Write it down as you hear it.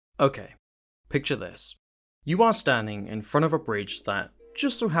Okay, picture this. You are standing in front of a bridge that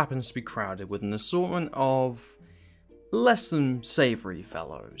just so happens to be crowded with an assortment of less than savoury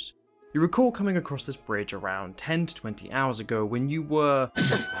fellows. You recall coming across this bridge around 10 to 20 hours ago when you were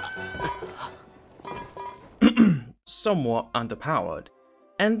somewhat underpowered,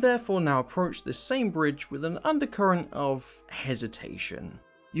 and therefore now approach this same bridge with an undercurrent of hesitation.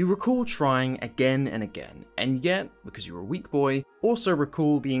 You recall trying again and again, and yet, because you're a weak boy, also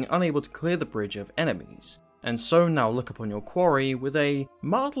recall being unable to clear the bridge of enemies, and so now look upon your quarry with a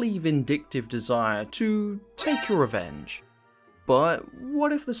mildly vindictive desire to take your revenge. But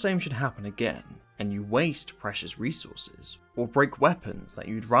what if the same should happen again, and you waste precious resources, or break weapons that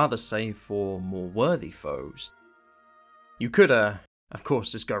you'd rather save for more worthy foes? You could, of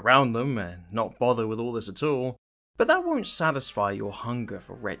course, just go around them and not bother with all this at all, but that won't satisfy your hunger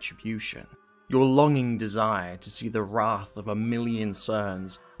for retribution, your longing desire to see the wrath of a million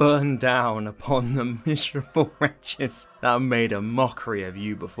suns burn down upon the miserable wretches that made a mockery of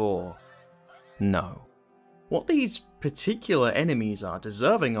you before. No. What these particular enemies are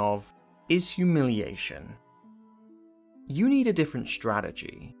deserving of is humiliation. You need a different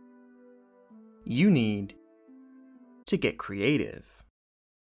strategy. You need to get creative.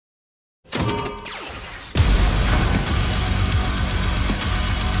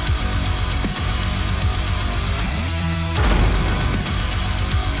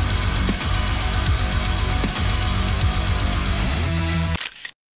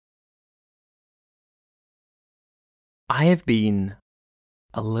 I have been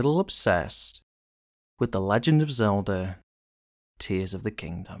a little obsessed with The Legend of Zelda: Tears of the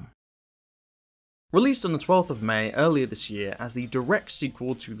Kingdom. Released on the 12th of May earlier this year as the direct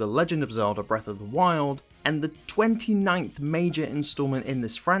sequel to The Legend of Zelda: Breath of the Wild, and the 29th major installment in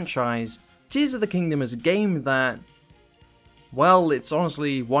this franchise, Tears of the Kingdom is a game that, well, it's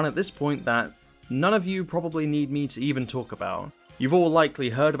honestly one at this point that none of you probably need me to even talk about. You've all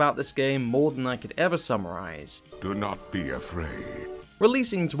likely heard about this game more than I could ever summarize. Do not be afraid.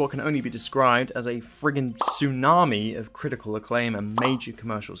 Releasing to what can only be described as a friggin' tsunami of critical acclaim and major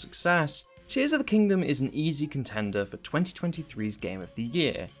commercial success, Tears of the Kingdom is an easy contender for 2023's Game of the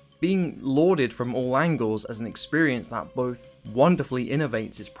Year, being lauded from all angles as an experience that both wonderfully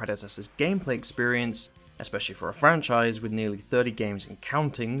innovates its predecessor's gameplay experience, especially for a franchise with nearly 30 games and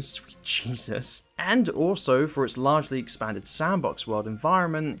counting, sweet Jesus, and also for its largely expanded sandbox world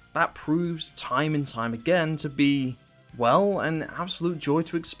environment that proves time and time again to be, well, an absolute joy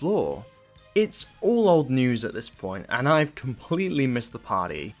to explore. It's all old news at this point, and I've completely missed the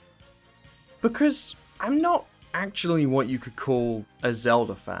party. Because I'm not actually what you could call a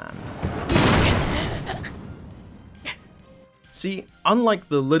Zelda fan. See, unlike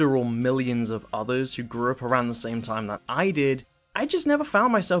the literal millions of others who grew up around the same time that I did, I just never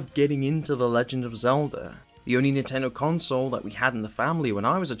found myself getting into The Legend of Zelda. The only Nintendo console that we had in the family when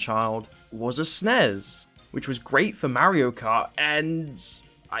I was a child was a SNES, which was great for Mario Kart, and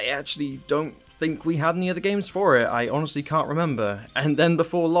I actually don't think we had any other games for it. I honestly can't remember. And then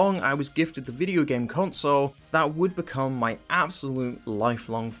before long, I was gifted the video game console that would become my absolute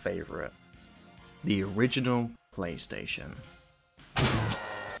lifelong favorite: the original PlayStation.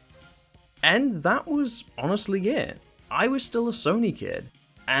 And that was honestly it. I was still a Sony kid,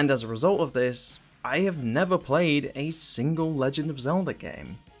 and as a result of this, I have never played a single Legend of Zelda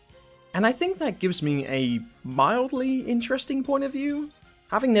game. And I think that gives me a mildly interesting point of view.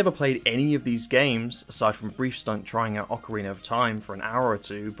 Having never played any of these games, aside from a brief stunt trying out Ocarina of Time for an hour or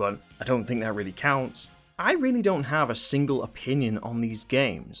two, but I don't think that really counts, I really don't have a single opinion on these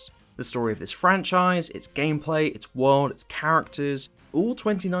games. The story of this franchise, its gameplay, its world, its characters, all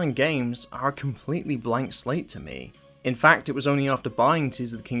 29 games are a completely blank slate to me. In fact, it was only after buying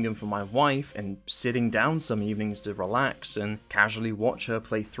Tears of the Kingdom for my wife and sitting down some evenings to relax and casually watch her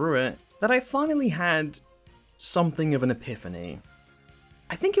play through it that I finally had something of an epiphany.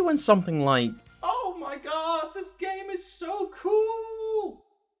 I think it went something like, "Oh my god, this game is so cool!"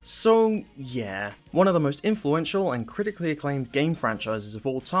 So yeah, one of the most influential and critically acclaimed game franchises of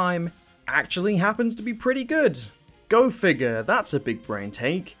all time actually happens to be pretty good. Go figure, that's a big brain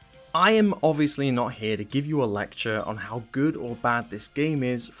take. I am obviously not here to give you a lecture on how good or bad this game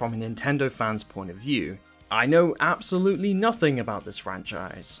is from a Nintendo fan's point of view. I know absolutely nothing about this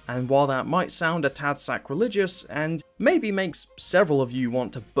franchise, and while that might sound a tad sacrilegious and maybe makes several of you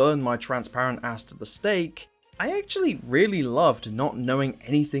want to burn my transparent ass to the stake, I actually really loved not knowing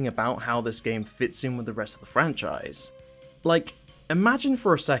anything about how this game fits in with the rest of the franchise. Like, imagine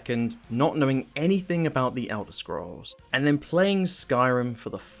for a second not knowing anything about the Elder Scrolls, and then playing Skyrim for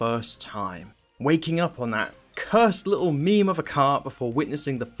the first time, waking up on that cursed little meme of a cart before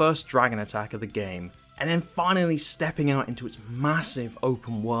witnessing the first dragon attack of the game, and then finally stepping out into its massive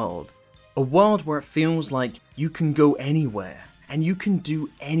open world. A world where it feels like you can go anywhere, and you can do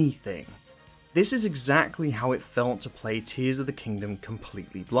anything. This is exactly how it felt to play Tears of the Kingdom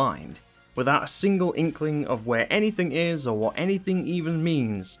completely blind, without a single inkling of where anything is or what anything even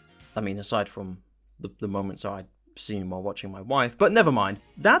means. I mean, aside from the moments I'd seen while watching my wife, but never mind.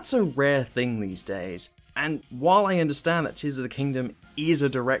 That's a rare thing these days, and while I understand that Tears of the Kingdom is a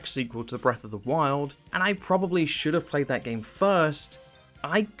direct sequel to Breath of the Wild, and I probably should have played that game first,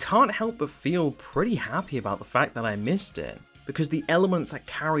 I can't help but feel pretty happy about the fact that I missed it, because the elements that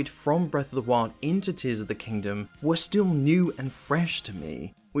carried from Breath of the Wild into Tears of the Kingdom were still new and fresh to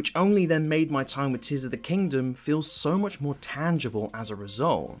me, which only then made my time with Tears of the Kingdom feel so much more tangible as a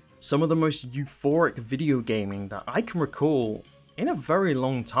result. Some of the most euphoric video gaming that I can recall in a very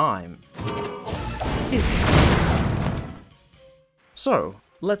long time. So,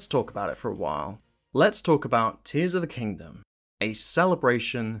 let's talk about it for a while. Let's talk about Tears of the Kingdom, a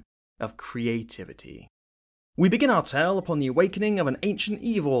celebration of creativity. We begin our tale upon the awakening of an ancient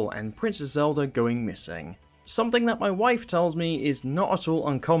evil and Princess Zelda going missing. Something that my wife tells me is not at all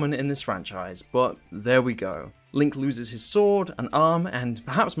uncommon in this franchise, but there we go. Link loses his sword, an arm, and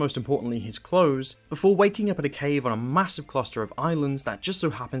perhaps most importantly his clothes, before waking up at a cave on a massive cluster of islands that just so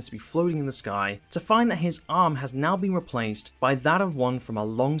happens to be floating in the sky, to find that his arm has now been replaced by that of one from a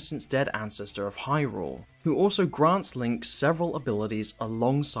long since dead ancestor of Hyrule, who also grants Link several abilities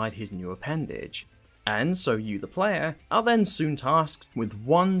alongside his new appendage. And so you, the player, are then soon tasked with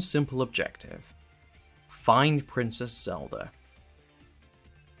one simple objective: find Princess Zelda.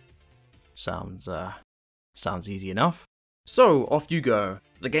 Sounds easy enough. So off you go.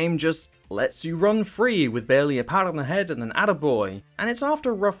 The game just lets you run free with barely a pat on the head and an attaboy, and it's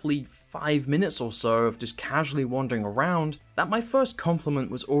after roughly 5 minutes or so of just casually wandering around that my first compliment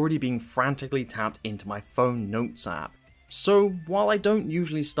was already being frantically tapped into my phone notes app. So while I don't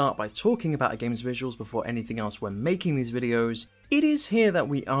usually start by talking about a game's visuals before anything else when making these videos, it is here that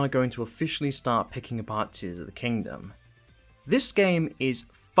we are going to officially start picking apart Tears of the Kingdom. This game is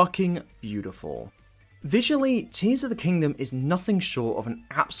fucking beautiful. Visually, Tears of the Kingdom is nothing short of an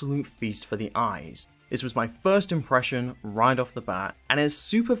absolute feast for the eyes. This was my first impression right off the bat, and as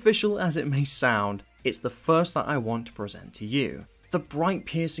superficial as it may sound, it's the first that I want to present to you. The bright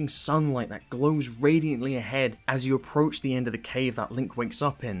piercing sunlight that glows radiantly ahead as you approach the end of the cave that Link wakes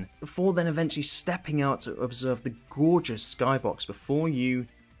up in, before then eventually stepping out to observe the gorgeous skybox before you,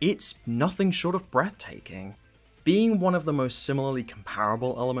 it's nothing short of breathtaking. Being one of the most similarly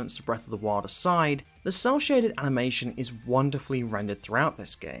comparable elements to Breath of the Wild aside, the cel-shaded animation is wonderfully rendered throughout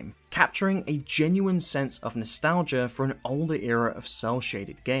this game, capturing a genuine sense of nostalgia for an older era of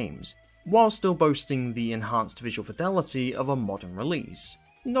cel-shaded games, while still boasting the enhanced visual fidelity of a modern release.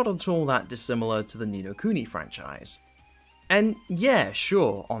 Not at all that dissimilar to the Ni no Kuni franchise. And yeah,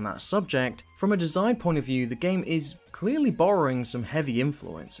 sure, on that subject, from a design point of view, the game is clearly borrowing some heavy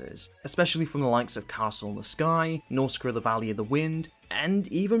influences, especially from the likes of Castle in the Sky, Nausicaa the Valley of the Wind, and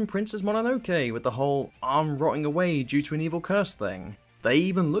even Princess Mononoke with the whole arm rotting away due to an evil curse thing. They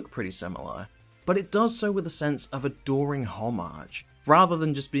even look pretty similar, but it does so with a sense of adoring homage, rather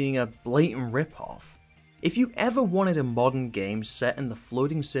than just being a blatant rip-off. If you ever wanted a modern game set in the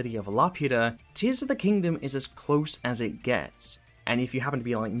floating city of Laputa, Tears of the Kingdom is as close as it gets. And if you happen to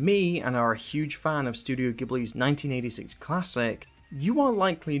be like me and are a huge fan of Studio Ghibli's 1986 classic, you are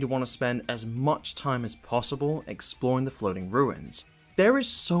likely to want to spend as much time as possible exploring the floating ruins. There is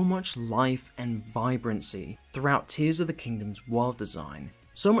so much life and vibrancy throughout Tears of the Kingdom's world design,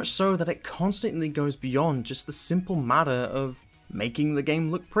 so much so that it constantly goes beyond just the simple matter of making the game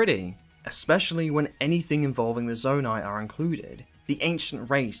look pretty. Especially when anything involving the Zonai are included, the ancient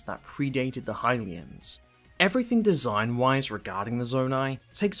race that predated the Hylians. Everything design-wise regarding the Zonai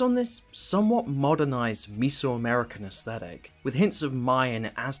takes on this somewhat modernized Mesoamerican aesthetic, with hints of Mayan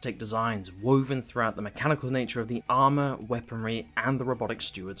and Aztec designs woven throughout the mechanical nature of the armor, weaponry, and the robotic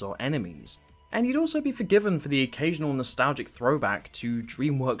stewards or enemies. And you'd also be forgiven for the occasional nostalgic throwback to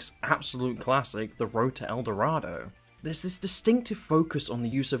DreamWorks' absolute classic, The Road to El Dorado. There's this distinctive focus on the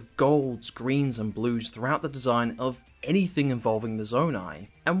use of golds, greens, and blues throughout the design of anything involving the Zonai.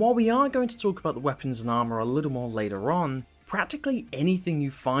 And while we are going to talk about the weapons and armor a little more later on, practically anything you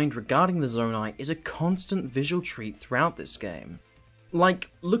find regarding the Zonai is a constant visual treat throughout this game.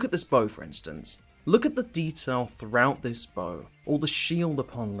 Like, look at this bow for instance. Look at the detail throughout this bow, or the shield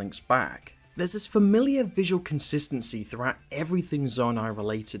upon Link's back. There's this familiar visual consistency throughout everything Zonai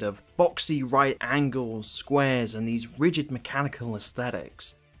related of boxy right angles, squares, and these rigid mechanical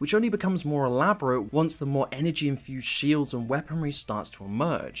aesthetics. which only becomes more elaborate once the more energy-infused shields and weaponry starts to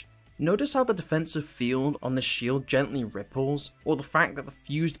emerge. Notice how the defensive field on the shield gently ripples, or the fact that the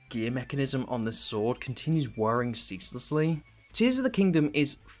fused gear mechanism on this sword continues whirring ceaselessly? Tears of the Kingdom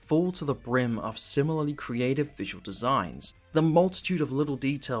is full to the brim of similarly creative visual designs. The multitude of little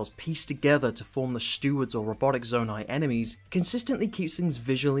details pieced together to form the stewards or robotic Zonai enemies consistently keeps things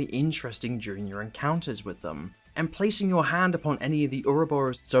visually interesting during your encounters with them. And placing your hand upon any of the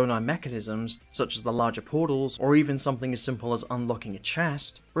Ouroboros Zonai mechanisms, such as the larger portals, or even something as simple as unlocking a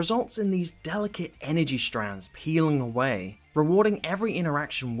chest, results in these delicate energy strands peeling away, rewarding every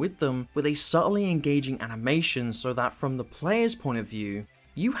interaction with them with a subtly engaging animation so that from the player's point of view,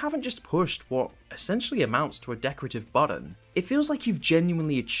 you haven't just pushed what essentially amounts to a decorative button. It feels like you've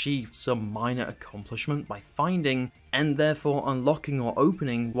genuinely achieved some minor accomplishment by finding, and therefore unlocking or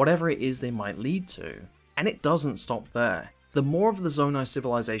opening, whatever it is they might lead to. And it doesn't stop there. The more of the Zonai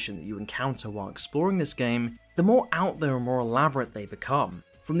civilization that you encounter while exploring this game, the more out there and more elaborate they become.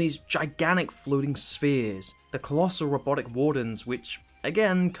 From these gigantic floating spheres, the colossal robotic wardens which,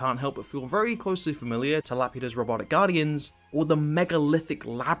 again, can't help but feel very closely familiar to Lapida's robotic guardians, or the megalithic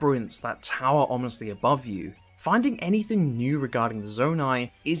labyrinths that tower ominously above you. Finding anything new regarding the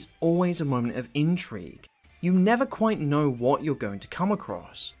Zonai is always a moment of intrigue. You never quite know what you're going to come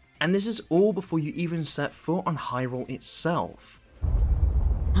across. And this is all before you even set foot on Hyrule itself.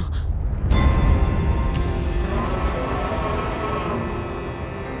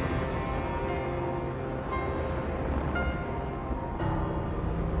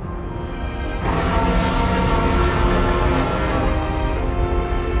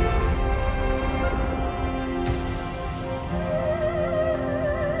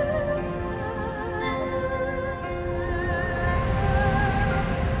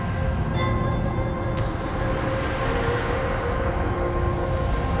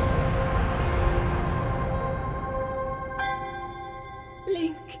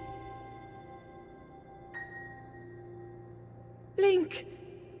 Link!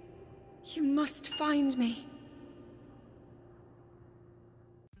 You must find me.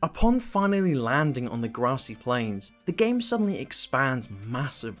 Upon finally landing on the grassy plains, the game suddenly expands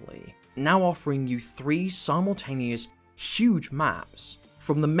massively, now offering you 3 simultaneous, huge maps.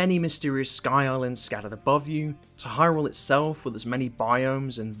 From the many mysterious sky islands scattered above you, to Hyrule itself with its many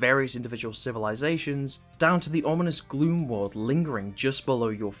biomes and various individual civilizations, down to the ominous gloom world lingering just below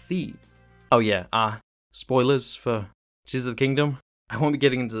your feet. Oh yeah, spoilers for Tears of the Kingdom. I won't be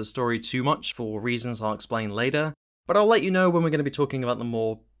getting into the story too much for reasons I'll explain later, but I'll let you know when we're going to be talking about the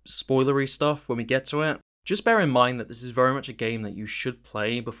more spoilery stuff when we get to it. Just bear in mind that this is very much a game that you should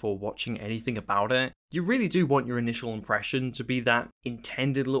play before watching anything about it. You really do want your initial impression to be that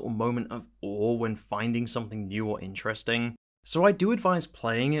intended little moment of awe when finding something new or interesting, so I do advise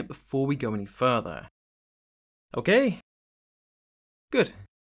playing it before we go any further. Okay? Good.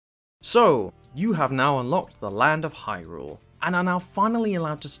 So, you have now unlocked the land of Hyrule, and are now finally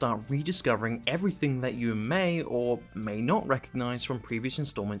allowed to start rediscovering everything that you may or may not recognize from previous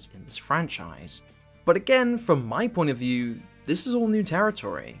installments in this franchise. But again, from my point of view, this is all new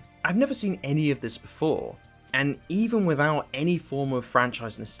territory. I've never seen any of this before, and even without any form of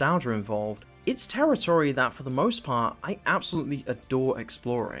franchise nostalgia involved, it's territory that for the most part I absolutely adore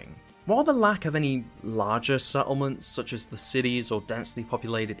exploring. While the lack of any larger settlements such as the cities or densely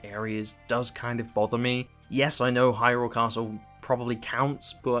populated areas does kind of bother me, yes, I know Hyrule Castle probably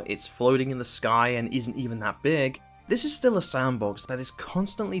counts, but it's floating in the sky and isn't even that big. This is still a sandbox that is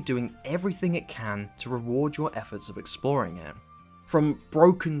constantly doing everything it can to reward your efforts of exploring it. From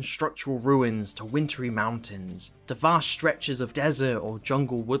broken structural ruins to wintry mountains, to vast stretches of desert or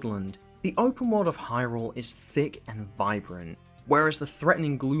jungle woodland, the open world of Hyrule is thick and vibrant, whereas the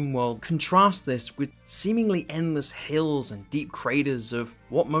threatening gloom world contrasts this with seemingly endless hills and deep craters of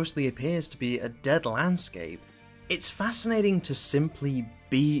what mostly appears to be a dead landscape. It's fascinating to simply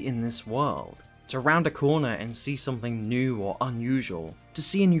be in this world, to round a corner and see something new or unusual, to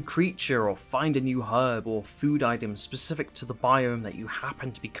see a new creature or find a new herb or food item specific to the biome that you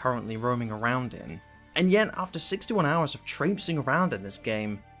happen to be currently roaming around in. And yet, after 61 hours of traipsing around in this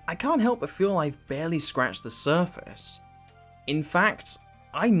game, I can't help but feel I've barely scratched the surface. In fact,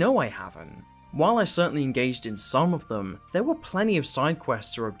 I know I haven't. While I certainly engaged in some of them, there were plenty of side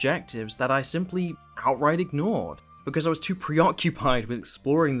quests or objectives that I simply outright ignored, because I was too preoccupied with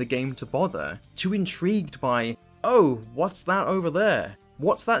exploring the game to bother, too intrigued by, oh, what's that over there?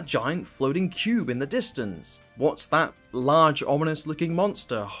 What's that giant floating cube in the distance? What's that large ominous looking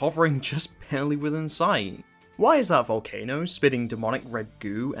monster hovering just barely within sight? Why is that volcano spitting demonic red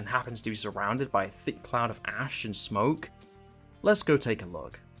goo and happens to be surrounded by a thick cloud of ash and smoke? Let's go take a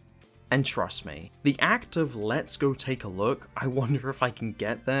look. And trust me, the act of "let's go take a look, I wonder if I can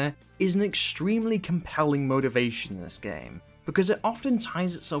get there" is an extremely compelling motivation in this game, because it often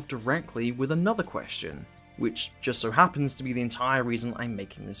ties itself directly with another question, which just so happens to be the entire reason I'm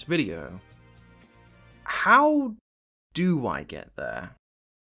making this video. How do I get there?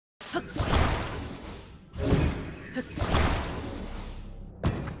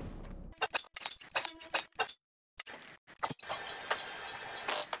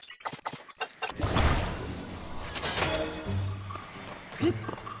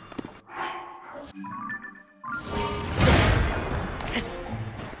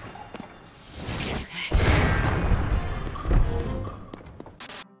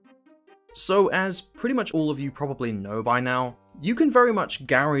 So, as pretty much all of you probably know by now, you can very much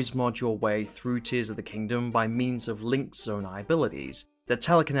Gary's mod your way through Tears of the Kingdom by means of Link's Zonai abilities: the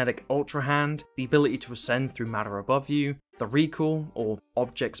telekinetic Ultra Hand, the ability to ascend through matter above you, the Recall, or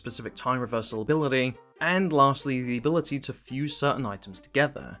object-specific time reversal ability, and lastly the ability to fuse certain items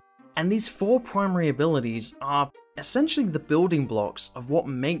together. And these 4 primary abilities are essentially the building blocks of what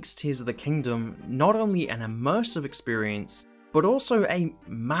makes Tears of the Kingdom not only an immersive experience, but also a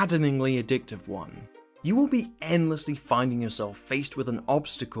maddeningly addictive one. You will be endlessly finding yourself faced with an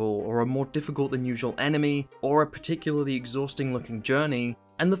obstacle or a more difficult than usual enemy or a particularly exhausting looking journey,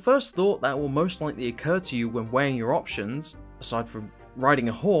 and the first thought that will most likely occur to you when weighing your options, aside from riding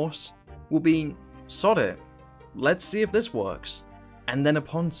a horse, will be, sod it, let's see if this works. And then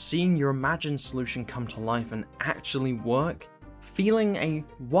upon seeing your imagined solution come to life and actually work, feeling a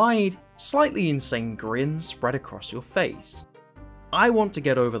wide, slightly insane grin spread across your face. I want to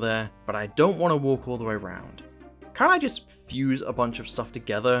get over there, but I don't want to walk all the way around. Can't I just fuse a bunch of stuff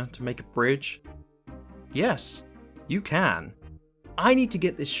together to make a bridge? Yes, you can. I need to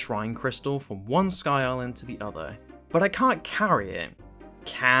get this shrine crystal from one Sky Island to the other, but I can't carry it.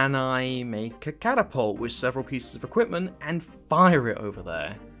 Can I make a catapult with several pieces of equipment and fire it over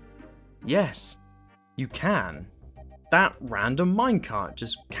there? Yes, you can. That random minecart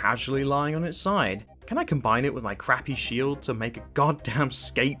just casually lying on its side, can I combine it with my crappy shield to make a goddamn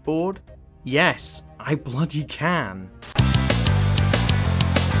skateboard? Yes, I bloody can.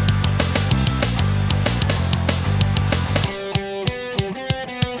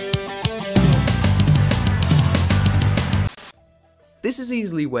 This is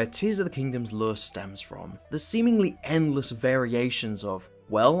easily where Tears of the Kingdom's lure stems from, the seemingly endless variations of,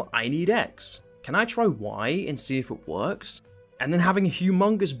 well, I need X, can I try Y and see if it works? And then having a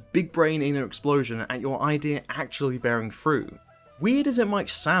humongous big brain inner explosion at your idea actually bearing fruit. Weird as it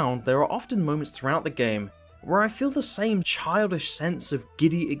might sound, there are often moments throughout the game where I feel the same childish sense of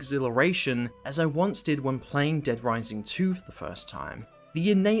giddy exhilaration as I once did when playing Dead Rising 2 for the first time.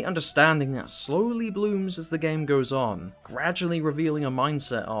 The innate understanding that slowly blooms as the game goes on, gradually revealing a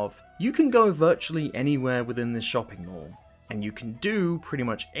mindset of, you can go virtually anywhere within this shopping mall, and you can do pretty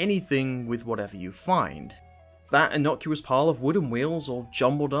much anything with whatever you find. That innocuous pile of wooden wheels all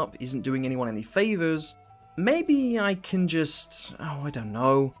jumbled up isn't doing anyone any favours. Maybe I can just, I don't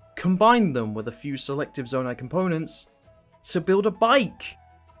know, combine them with a few selective Zonai components to build a bike.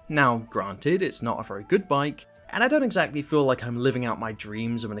 Now, granted, it's not a very good bike, and I don't exactly feel like I'm living out my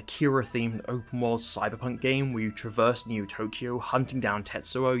dreams of an Akira-themed open-world cyberpunk game where you traverse New Tokyo, hunting down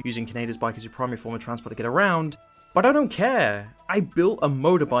Tetsuo, using Kaneda's bike as your primary form of transport to get around. But I don't care. I built a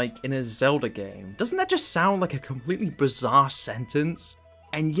motorbike in a Zelda game. Doesn't that just sound like a completely bizarre sentence?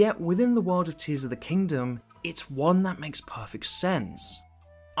 And yet, within the world of Tears of the Kingdom, it's one that makes perfect sense.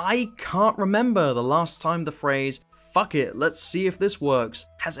 I can't remember the last time the phrase, "fuck it, let's see if this works,"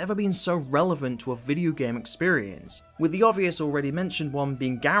 has ever been so relevant to a video game experience, with the obvious already mentioned one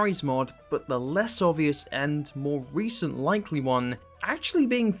being Gary's mod, but the less obvious and more recent likely one actually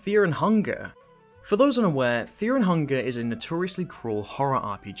being Fear and Hunger. For those unaware, Fear and Hunger is a notoriously cruel horror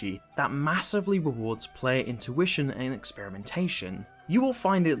RPG that massively rewards player intuition and experimentation. You will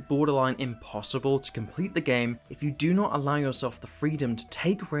find it borderline impossible to complete the game if you do not allow yourself the freedom to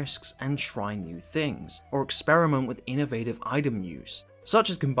take risks and try new things, or experiment with innovative item use,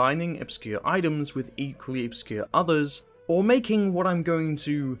 such as combining obscure items with equally obscure others, or making what I'm going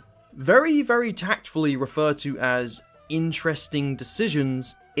to very tactfully refer to as interesting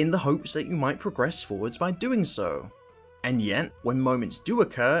decisions in the hopes that you might progress forwards by doing so. And yet, when moments do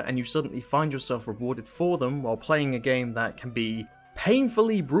occur and you suddenly find yourself rewarded for them while playing a game that can be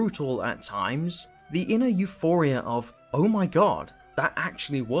painfully brutal at times, the inner euphoria of, oh my god, that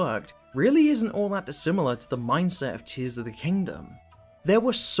actually worked, really isn't all that dissimilar to the mindset of Tears of the Kingdom. There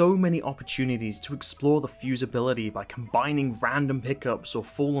were so many opportunities to explore the fusibility by combining random pickups or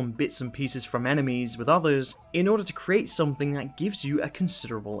fallen bits and pieces from enemies with others in order to create something that gives you a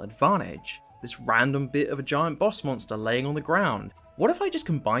considerable advantage. This random bit of a giant boss monster laying on the ground. What if I just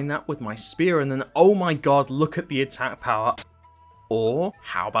combine that with my spear and then, oh my god, look at the attack power? Or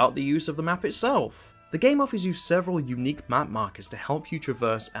how about the use of the map itself? The game offers you several unique map markers to help you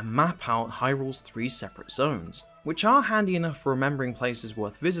traverse and map out Hyrule's 3 separate zones, which are handy enough for remembering places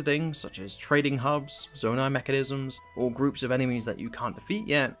worth visiting, such as trading hubs, zonai mechanisms, or groups of enemies that you can't defeat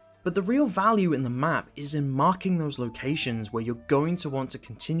yet. But the real value in the map is in marking those locations where you're going to want to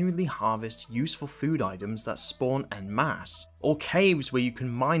continually harvest useful food items that spawn en masse, or caves where you can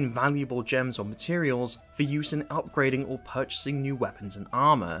mine valuable gems or materials for use in upgrading or purchasing new weapons and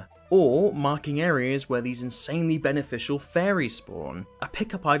armor. Or marking areas where these insanely beneficial fairies spawn, a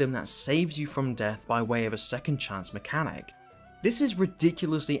pickup item that saves you from death by way of a second chance mechanic. This is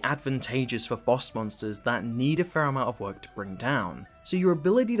ridiculously advantageous for boss monsters that need a fair amount of work to bring down, so your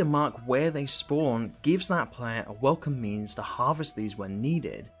ability to mark where they spawn gives that player a welcome means to harvest these when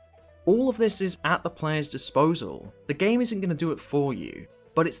needed. All of this is at the player's disposal. The game isn't going to do it for you,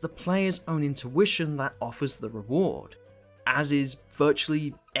 but it's the player's own intuition that offers the reward, as is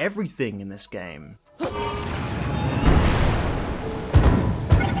virtually everything in this game.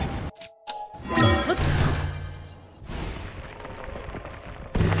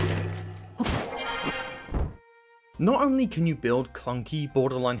 Not only can you build clunky,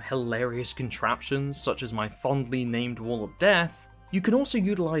 borderline hilarious contraptions such as my fondly named Wall of Death, you can also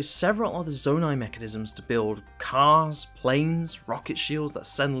utilize several other zonai mechanisms to build cars, planes, rocket shields that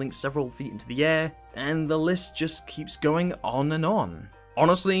send Link several feet into the air, and the list just keeps going on and on.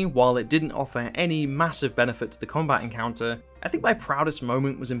 Honestly, while it didn't offer any massive benefit to the combat encounter, I think my proudest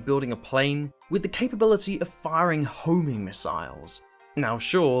moment was in building a plane with the capability of firing homing missiles. Now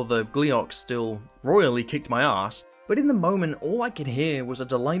sure, the Gleeok still royally kicked my ass, but in the moment all I could hear was a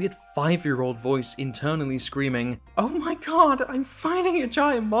delighted 5-year-old voice internally screaming, "Oh my god, I'm fighting a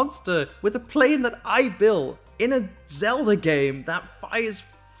giant monster with a plane that I built in a Zelda game that fires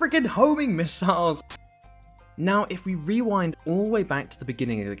friggin' homing missiles!" Now, if we rewind all the way back to the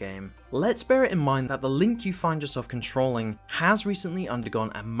beginning of the game, let's bear it in mind that the Link you find yourself controlling has recently undergone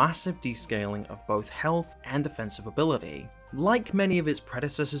a massive descaling of both health and defensive ability. Like many of its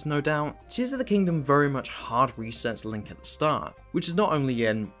predecessors, no doubt, Tears of the Kingdom very much hard resets Link at the start, which is not only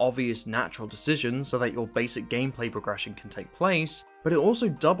an obvious natural decision so that your basic gameplay progression can take place, but it also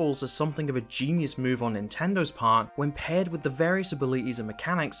doubles as something of a genius move on Nintendo's part when paired with the various abilities and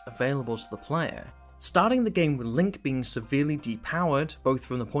mechanics available to the player. Starting the game with Link being severely depowered, both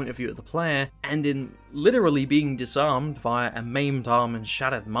from the point of view of the player, and in literally being disarmed via a maimed arm and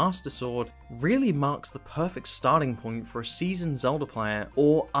shattered Master Sword, really marks the perfect starting point for a seasoned Zelda player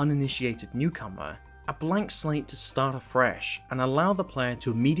or uninitiated newcomer. A blank slate to start afresh, and allow the player to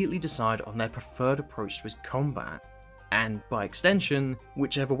immediately decide on their preferred approach to his combat, and by extension,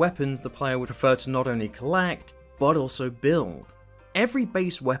 whichever weapons the player would prefer to not only collect, but also build. Every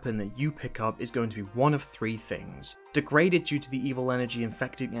base weapon that you pick up is going to be one of 3 things: degraded due to the evil energy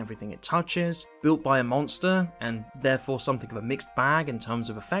infecting everything it touches, built by a monster, and therefore something of a mixed bag in terms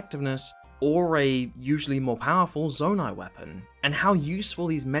of effectiveness, or a usually more powerful zonai weapon. And how useful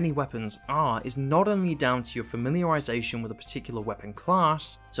these many weapons are is not only down to your familiarization with a particular weapon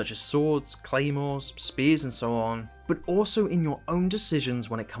class, such as swords, claymores, spears and so on, but also in your own decisions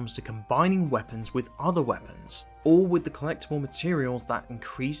when it comes to combining weapons with other weapons, or with the collectible materials that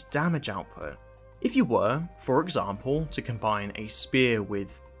increase damage output. If you were, for example, to combine a spear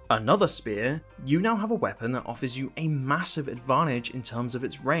with another spear, you now have a weapon that offers you a massive advantage in terms of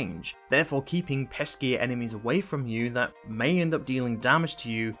its range, therefore keeping peskier enemies away from you that may end up dealing damage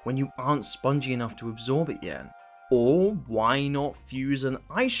to you when you aren't spongy enough to absorb it yet. Or why not fuse an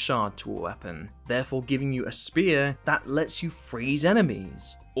ice shard to a weapon, therefore giving you a spear that lets you freeze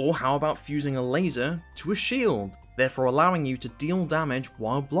enemies? Or how about fusing a laser to a shield, therefore allowing you to deal damage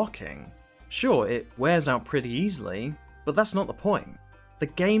while blocking? Sure, it wears out pretty easily, but that's not the point. The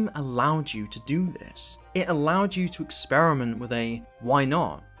game allowed you to do this. It allowed you to experiment with a why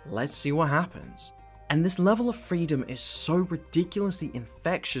not, let's see what happens. And this level of freedom is so ridiculously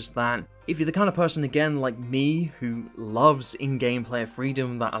infectious that if you're the kind of person again like me who loves in-game player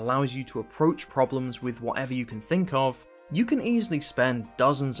freedom that allows you to approach problems with whatever you can think of, you can easily spend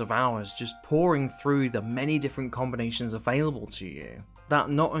dozens of hours just pouring through the many different combinations available to you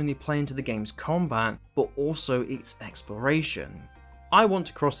that not only play into the game's combat, but also its exploration. I want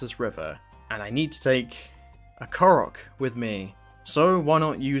to cross this river, and I need to take a Korok with me, so why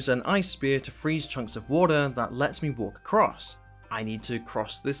not use an ice spear to freeze chunks of water that lets me walk across? I need to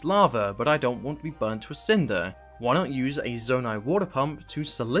cross this lava, but I don't want to be burnt to a cinder. Why not use a Zonai water pump to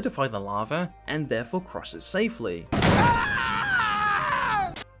solidify the lava and therefore cross it safely?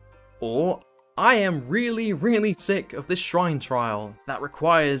 Or, I am really sick of this shrine trial that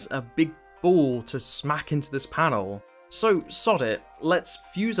requires a big ball to smack into this panel. So sod it, let's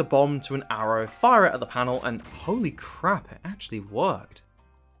fuse a bomb to an arrow, fire it at the panel, and holy crap, it actually worked.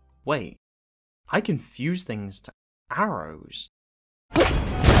 Wait, I can fuse things to arrows.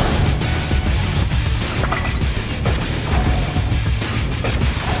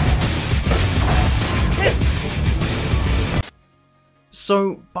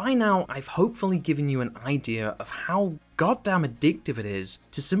 So by now, I've hopefully given you an idea of how goddamn addictive it is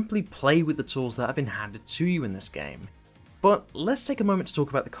to simply play with the tools that have been handed to you in this game. But let's take a moment to talk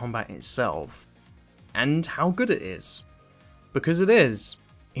about the combat itself, and how good it is. Because it is.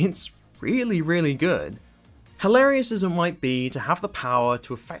 It's really good. Hilarious as it might be to have the power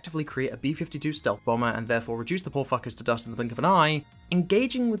to effectively create a B-52 stealth bomber and therefore reduce the poor fuckers to dust in the blink of an eye,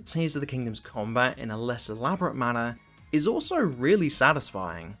 engaging with Tears of the Kingdom's combat in a less elaborate manner is also really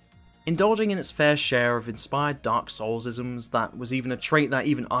satisfying. Indulging in its fair share of inspired Dark Souls-isms that was even a trait that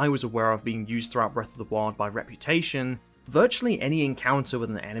even I was aware of being used throughout Breath of the Wild by reputation, virtually any encounter with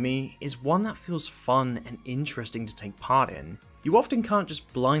an enemy is one that feels fun and interesting to take part in. You often can't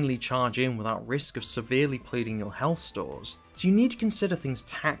just blindly charge in without risk of severely depleting your health stores, so you need to consider things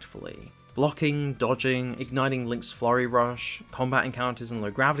tactfully. Blocking, dodging, igniting Link's Flurry Rush, combat encounters in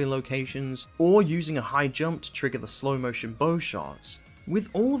low gravity locations, or using a high jump to trigger the slow motion bow shots. With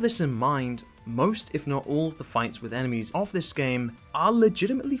all of this in mind, most if not all of the fights with enemies of this game are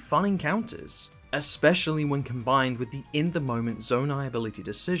legitimately fun encounters, especially when combined with the in-the-moment Zonai ability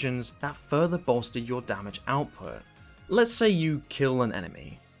decisions that further bolster your damage output. Let's say you kill an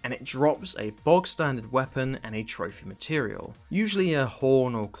enemy, and it drops a bog-standard weapon and a trophy material, usually a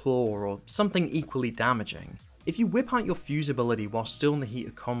horn or claw or something equally damaging. If you whip out your fuse ability while still in the heat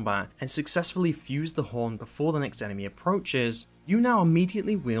of combat and successfully fuse the horn before the next enemy approaches, you now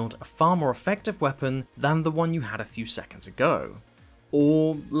immediately wield a far more effective weapon than the one you had a few seconds ago.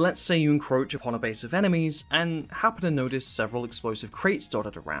 Or let's say you encroach upon a base of enemies and happen to notice several explosive crates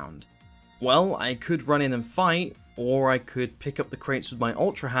dotted around. Well, I could run in and fight, or I could pick up the crates with my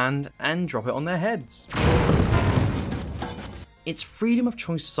Ultra Hand and drop it on their heads. It's freedom of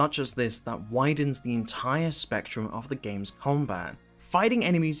choice such as this that widens the entire spectrum of the game's combat. Fighting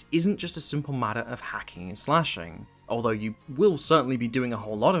enemies isn't just a simple matter of hacking and slashing, although you will certainly be doing a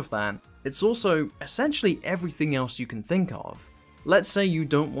whole lot of that. It's also essentially everything else you can think of. Let's say you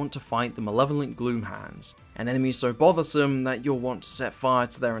don't want to fight the malevolent Gloomhands, an enemy so bothersome that you'll want to set fire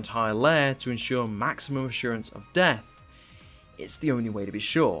to their entire lair to ensure maximum assurance of death. It's the only way to be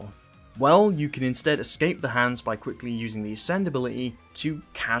sure. Well, you can instead escape the hands by quickly using the Ascend ability to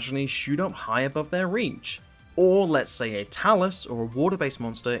casually shoot up high above their reach. Or let's say a Talus or a water-based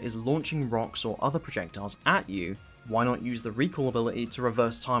monster is launching rocks or other projectiles at you. Why not use the recall ability to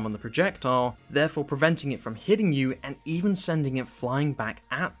reverse time on the projectile, therefore preventing it from hitting you and even sending it flying back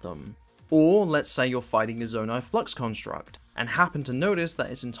at them? Or let's say you're fighting a Zonai Flux construct, and happen to notice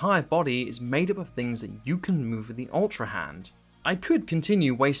that its entire body is made up of things that you can move with the Ultra Hand. I could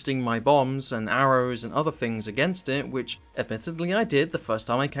continue wasting my bombs and arrows and other things against it, which admittedly I did the first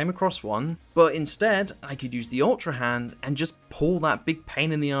time I came across one, but instead I could use the Ultra Hand and just pull that big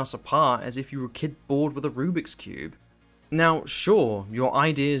pain in the ass apart as if you were a kid bored with a Rubik's Cube. Now sure, your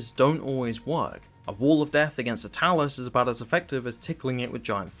ideas don't always work. A wall of death against a Talus is about as effective as tickling it with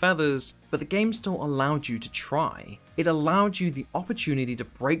giant feathers, but the game still allowed you to try. It allowed you the opportunity to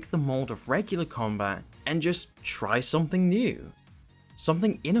break the mold of regular combat and just try something new.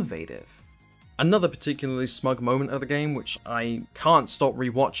 Something innovative. Another particularly smug moment of the game, which I can't stop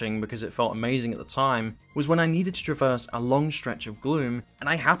rewatching because it felt amazing at the time, was when I needed to traverse a long stretch of gloom and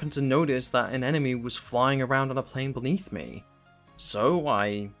I happened to notice that an enemy was flying around on a plane beneath me. So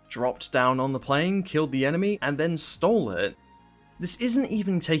I dropped down on the plane, killed the enemy, and then stole it. This isn't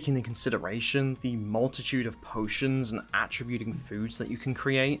even taking into consideration the multitude of potions and attributing foods that you can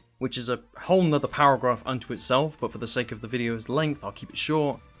create, which is a whole nother paragraph unto itself, but for the sake of the video's length, I'll keep it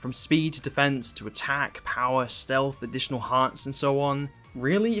short. From speed to defense to attack, power, stealth, additional hearts, and so on.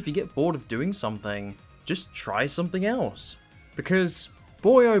 Really, if you get bored of doing something, just try something else. Because,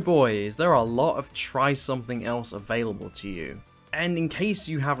 boy oh boy, is there a lot of try something else available to you. And in case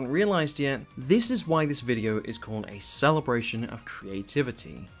you haven't realized yet, this is why this video is called a celebration of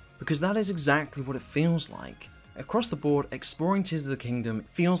creativity. Because that is exactly what it feels like. Across the board, exploring Tears of the Kingdom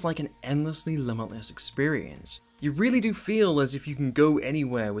feels like an endlessly limitless experience. You really do feel as if you can go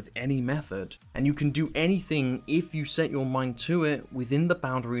anywhere with any method, and you can do anything if you set your mind to it within the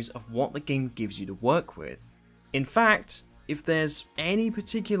boundaries of what the game gives you to work with. In fact, if there's any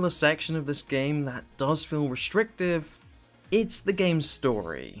particular section of this game that does feel restrictive, it's the game's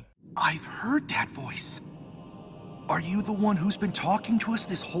story. I've heard that voice. Are you the one who's been talking to us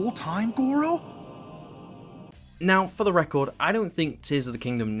this whole time, Goro? Now, for the record, I don't think Tears of the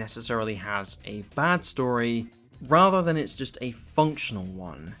Kingdom necessarily has a bad story, rather than it's just a functional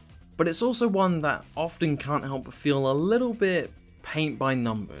one. But it's also one that often can't help but feel a little bit paint by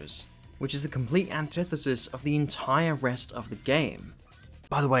numbers, which is the complete antithesis of the entire rest of the game.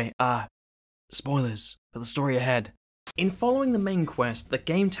 By the way, spoilers for the story ahead. In following the main quest, the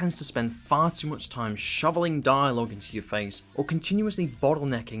game tends to spend far too much time shoveling dialogue into your face or continuously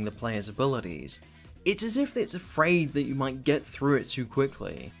bottlenecking the player's abilities. It's as if it's afraid that you might get through it too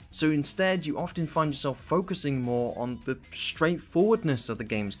quickly, so instead you often find yourself focusing more on the straightforwardness of the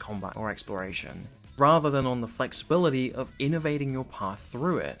game's combat or exploration, rather than on the flexibility of innovating your path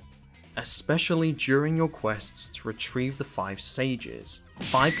through it, especially during your quests to retrieve the 5 sages,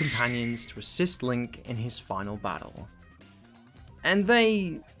 5 companions to assist Link in his final battle. And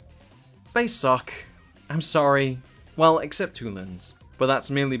they suck. I'm sorry. Well, except Toulon's. But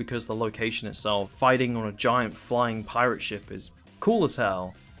that's merely because the location itself, fighting on a giant flying pirate ship, is cool as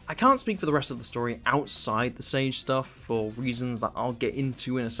hell. I can't speak for the rest of the story outside the sage stuff for reasons that I'll get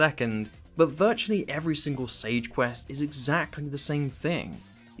into in a second, but virtually every single sage quest is exactly the same thing.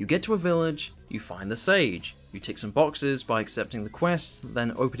 You get to a village, you find the sage, you tick some boxes by accepting the quest,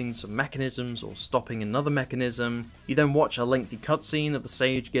 then opening some mechanisms or stopping another mechanism, you then watch a lengthy cutscene of the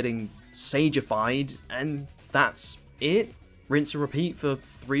sage getting sageified, and that's it. Rinse and repeat for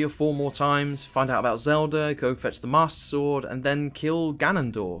 3 or 4 more times, find out about Zelda, go fetch the Master Sword, and then kill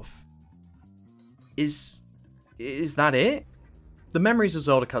Ganondorf. Is that it? The Memories of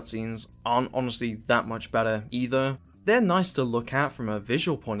Zelda cutscenes aren't honestly that much better either. They're nice to look at from a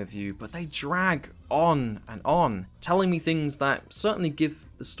visual point of view, but they drag on and on, telling me things that certainly give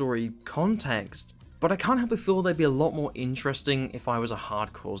the story context, but I can't help but feel they'd be a lot more interesting if I was a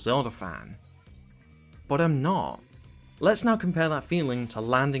hardcore Zelda fan. But I'm not. Let's now compare that feeling to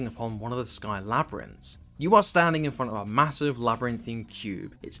landing upon one of the Sky Labyrinths. You are standing in front of a massive labyrinthine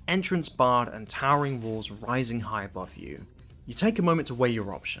cube, its entrance barred and towering walls rising high above you. You take a moment to weigh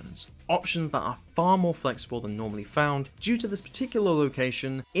your options that are far more flexible than normally found due to this particular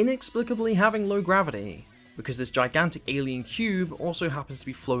location inexplicably having low gravity, because this gigantic alien cube also happens to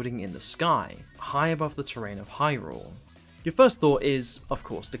be floating in the sky, high above the terrain of Hyrule. Your first thought is, of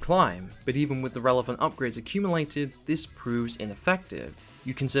course, to climb, but even with the relevant upgrades accumulated, this proves ineffective.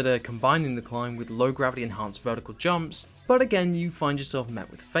 You consider combining the climb with low gravity enhanced vertical jumps, but again you find yourself met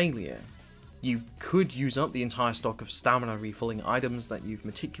with failure. You could use up the entire stock of stamina refilling items that you've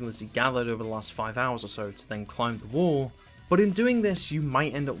meticulously gathered over the last 5 hours or so to then climb the wall, but in doing this you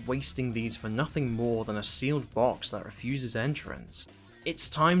might end up wasting these for nothing more than a sealed box that refuses entrance. It's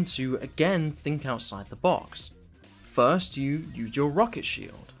time to again think outside the box. First, you use your rocket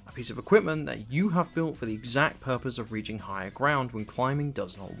shield, a piece of equipment that you have built for the exact purpose of reaching higher ground when climbing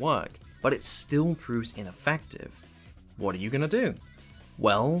does not work, but it still proves ineffective. What are you gonna do?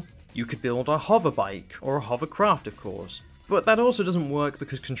 Well, you could build a hover bike, or a hovercraft of course, but that also doesn't work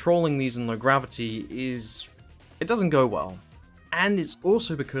because controlling these in low gravity it doesn't go well. And it's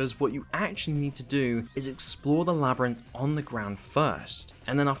also because what you actually need to do is explore the labyrinth on the ground first,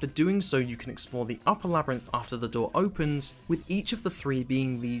 and then after doing so you can explore the upper labyrinth after the door opens, with each of the 3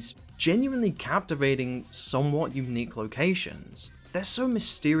 being these genuinely captivating, somewhat unique locations. They're so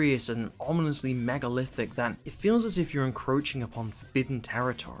mysterious and ominously megalithic that it feels as if you're encroaching upon forbidden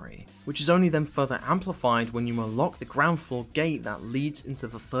territory, which is only then further amplified when you unlock the ground floor gate that leads into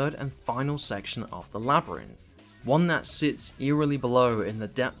the 3rd and final section of the labyrinth. One that sits eerily below in the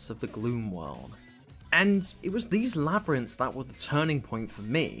depths of the Gloom World. And it was these labyrinths that were the turning point for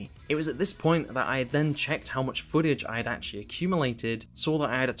me. It was at this point that I had then checked how much footage I had actually accumulated, saw that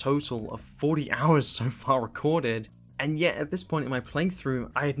I had a total of 40 hours so far recorded, and yet at this point in my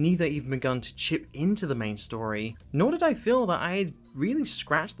playthrough I had neither even begun to chip into the main story, nor did I feel that I had really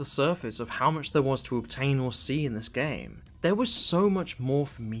scratched the surface of how much there was to obtain or see in this game. There was so much more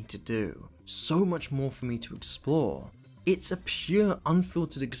for me to do, so much more for me to explore. It's a pure,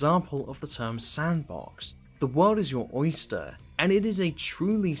 unfiltered example of the term sandbox. The world is your oyster, and it is a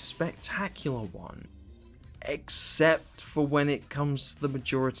truly spectacular one. Except for when it comes to the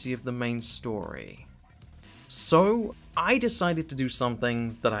majority of the main story. So, I decided to do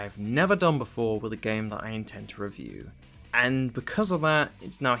something that I've never done before with a game that I intend to review. And because of that,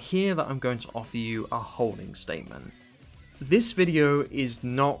 it's now here that I'm going to offer you a holding statement. This video is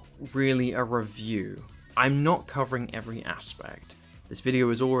not really a review. I'm not covering every aspect. This video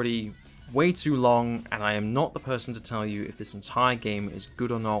is already way too long, and I am not the person to tell you if this entire game is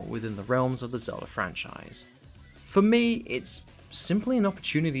good or not within the realms of the Zelda franchise. For me, it's simply an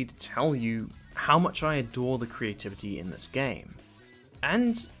opportunity to tell you how much I adore the creativity in this game.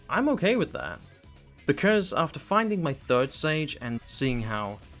 And I'm okay with that. Because after finding my third sage and seeing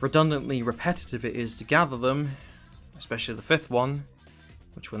how redundantly repetitive it is to gather them, especially the fifth one,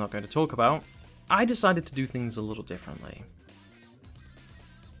 which we're not going to talk about, I decided to do things a little differently.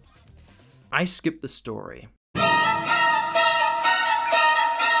 I skipped the story.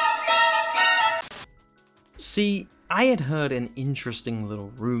 See, I had heard an interesting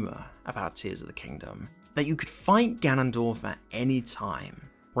little rumour about Tears of the Kingdom, that you could fight Ganondorf at any time,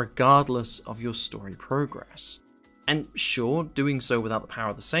 regardless of your story progress. And sure, doing so without the power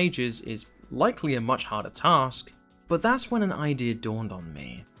of the sages is likely a much harder task, but that's when an idea dawned on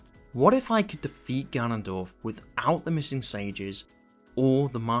me. What if I could defeat Ganondorf without the missing sages or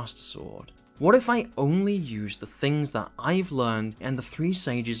the Master Sword? What if I only used the things that I've learned and the 3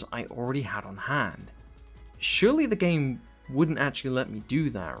 sages I already had on hand? Surely the game wouldn't actually let me do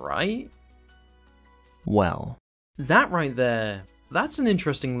that, right? Well, that right there, that's an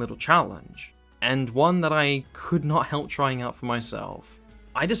interesting little challenge, and one that I could not help trying out for myself.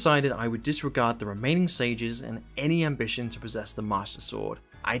 I decided I would disregard the remaining sages and any ambition to possess the Master Sword.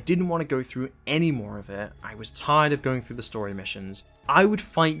 I didn't want to go through any more of it. I was tired of going through the story missions. I would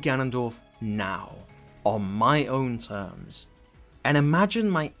fight Ganondorf now, on my own terms. And imagine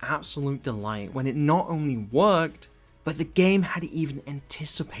my absolute delight when it not only worked, but the game had even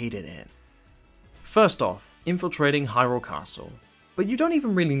anticipated it. First off, infiltrating Hyrule Castle. But you don't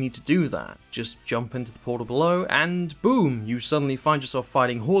even really need to do that. Just jump into the portal below and boom, you suddenly find yourself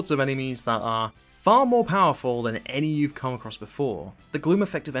fighting hordes of enemies that are far more powerful than any you've come across before. The gloom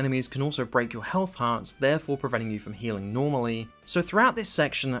effect of enemies can also break your health hearts, therefore preventing you from healing normally, so throughout this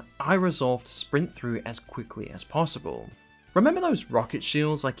section, I resolved to sprint through as quickly as possible. Remember those rocket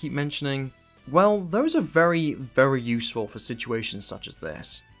shields I keep mentioning? Well, those are very, very useful for situations such as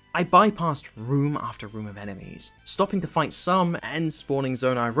this. I bypassed room after room of enemies, stopping to fight some and spawning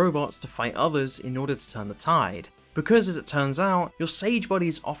Zonai robots to fight others in order to turn the tide. Because as it turns out, your sage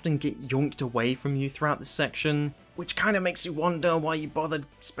buddies often get yoinked away from you throughout this section, which kind of makes you wonder why you bothered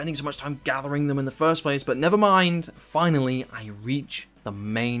spending so much time gathering them in the first place, but never mind. Finally, I reach the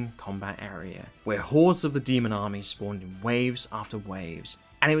main combat area, where hordes of the demon army spawned in waves after waves,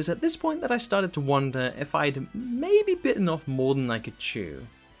 and it was at this point that I started to wonder if I'd maybe bitten off more than I could chew.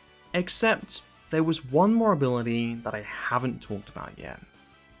 Except, there was one more ability that I haven't talked about yet.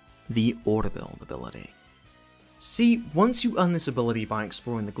 The auto-build ability. See, once you earn this ability by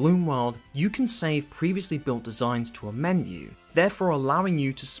exploring the Gloom World, you can save previously built designs to a menu, therefore allowing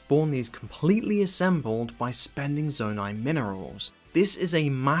you to spawn these completely assembled by spending Zonai minerals. This is a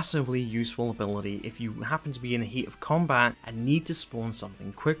massively useful ability if you happen to be in the heat of combat and need to spawn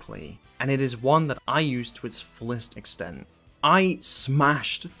something quickly, and it is one that I use to its fullest extent. I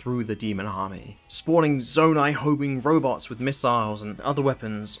smashed through the demon army, spawning Zonai homing robots with missiles and other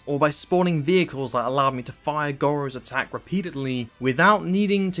weapons, or by spawning vehicles that allowed me to fire Goro's attack repeatedly without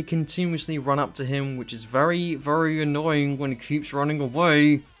needing to continuously run up to him, which is very, very annoying when he keeps running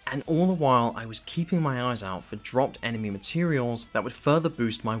away. And all the while I was keeping my eyes out for dropped enemy materials that would further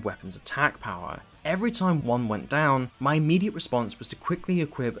boost my weapon's attack power. Every time one went down, my immediate response was to quickly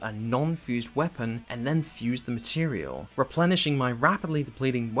equip a non-fused weapon and then fuse the material, replenishing my rapidly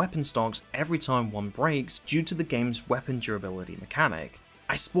depleting weapon stocks every time one breaks due to the game's weapon durability mechanic.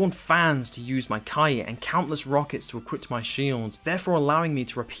 I spawned fans to use my kite and countless rockets to equip my shields, therefore allowing me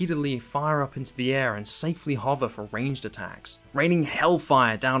to repeatedly fire up into the air and safely hover for ranged attacks, raining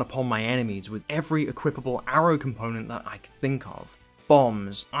hellfire down upon my enemies with every equipable arrow component that I could think of.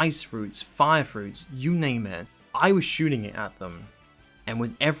 Bombs, ice fruits, fire fruits, you name it, I was shooting it at them. And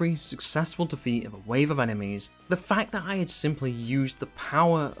with every successful defeat of a wave of enemies, the fact that I had simply used the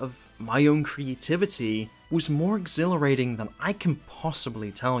power of my own creativity was more exhilarating than I can possibly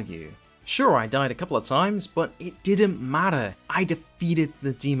tell you. Sure, I died a couple of times, but it didn't matter. I defeated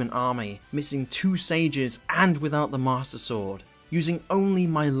the demon army, missing 2 sages and without the Master Sword, using only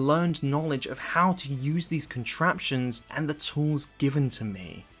my learned knowledge of how to use these contraptions and the tools given to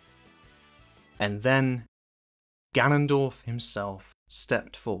me. And then, Ganondorf himself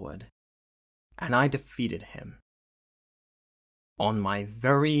stepped forward, and I defeated him. On my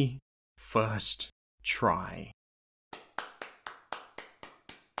very first try.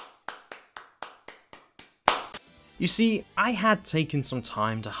 You see, I had taken some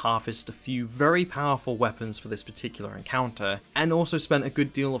time to harvest a few very powerful weapons for this particular encounter, and also spent a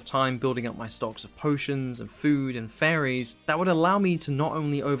good deal of time building up my stocks of potions and food and fairies that would allow me to not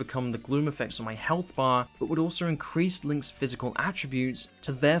only overcome the gloom effects on my health bar, but would also increase Link's physical attributes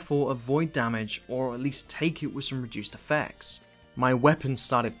to therefore avoid damage or at least take it with some reduced effects. My weapons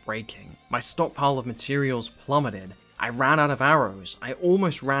started breaking, my stockpile of materials plummeted, I ran out of arrows, I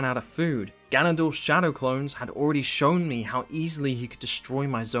almost ran out of food. Ganondorf's shadow clones had already shown me how easily he could destroy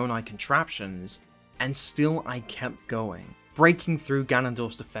my Zonai contraptions, and still I kept going, breaking through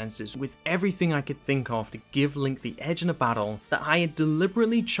Ganondorf's defenses with everything I could think of to give Link the edge in a battle that I had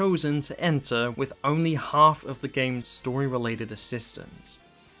deliberately chosen to enter with only half of the game's story-related assistance.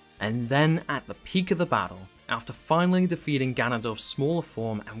 And then at the peak of the battle, after finally defeating Ganondorf's smaller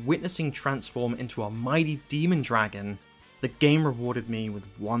form and witnessing transform into a mighty demon dragon, the game rewarded me with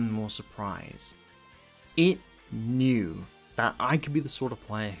one more surprise. It knew that I could be the sort of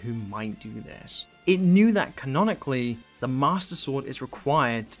player who might do this. It knew that canonically, the Master Sword is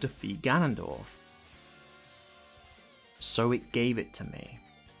required to defeat Ganondorf. So it gave it to me.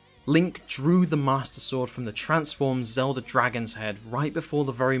 Link drew the Master Sword from the transformed Zelda dragon's head right before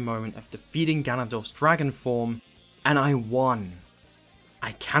the very moment of defeating Ganondorf's dragon form, and I won.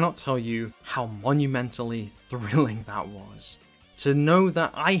 I cannot tell you how monumentally thrilling that was. To know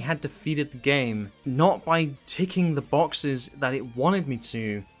that I had defeated the game, not by ticking the boxes that it wanted me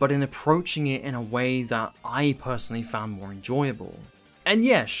to, but in approaching it in a way that I personally found more enjoyable. And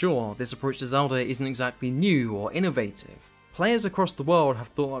yeah, sure, this approach to Zelda isn't exactly new or innovative. Players across the world have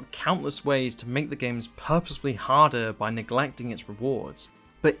thought up countless ways to make the games purposefully harder by neglecting its rewards,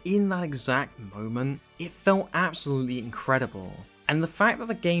 but in that exact moment, it felt absolutely incredible. And the fact that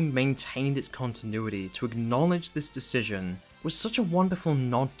the game maintained its continuity to acknowledge this decision was such a wonderful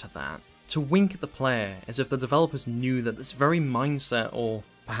nod to that, to wink at the player as if the developers knew that this very mindset or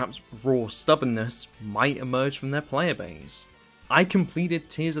perhaps raw stubbornness might emerge from their player base. I completed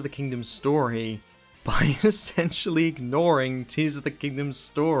Tears of the Kingdom's story by essentially ignoring Tears of the Kingdom's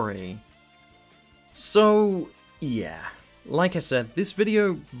story. So yeah, like I said, this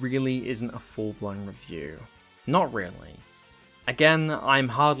video really isn't a full-blown review. Not really. Again, I'm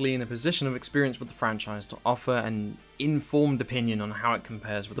hardly in a position of experience with the franchise to offer an informed opinion on how it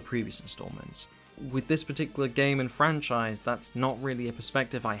compares with the previous installments. With this particular game and franchise, that's not really a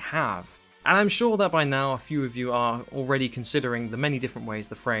perspective I have. And I'm sure that by now a few of you are already considering the many different ways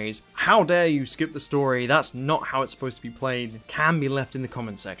the phrase, "How dare you skip the story, that's not how it's supposed to be played," can be left in the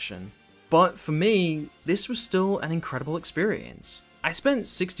comment section. But for me, this was still an incredible experience. I spent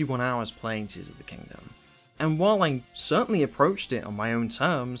 61 hours playing Tears of the Kingdom. And while I certainly approached it on my own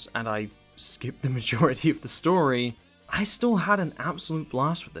terms, and I skipped the majority of the story, I still had an absolute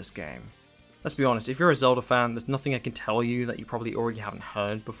blast with this game. Let's be honest, if you're a Zelda fan, there's nothing I can tell you that you probably already haven't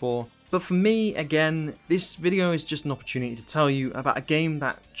heard before. But for me, again, this video is just an opportunity to tell you about a game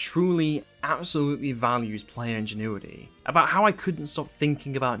that truly, absolutely values player ingenuity. About how I couldn't stop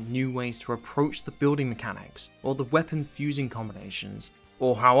thinking about new ways to approach the building mechanics, or the weapon fusing combinations,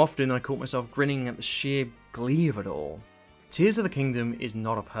 or how often I caught myself grinning at the sheer glee of it all. Tears of the Kingdom is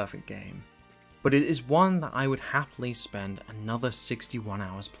not a perfect game, but it is one that I would happily spend another 61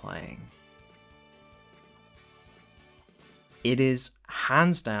 hours playing. It is,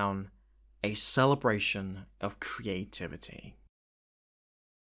 hands down, a celebration of creativity.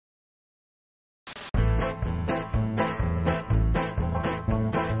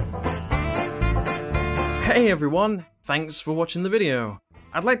 Hey everyone, thanks for watching the video.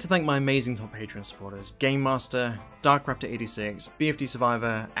 I'd like to thank my amazing top Patreon supporters, Game Master, DarkRaptor86, BFD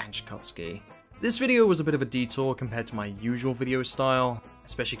Survivor, and Chakotski. This video was a bit of a detour compared to my usual video style,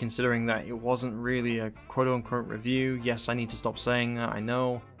 especially considering that it wasn't really a quote-unquote review. Yes, I need to stop saying that, I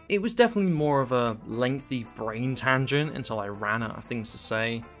know. It was definitely more of a lengthy brain tangent until I ran out of things to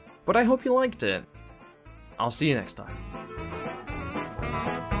say, but I hope you liked it. I'll see you next time.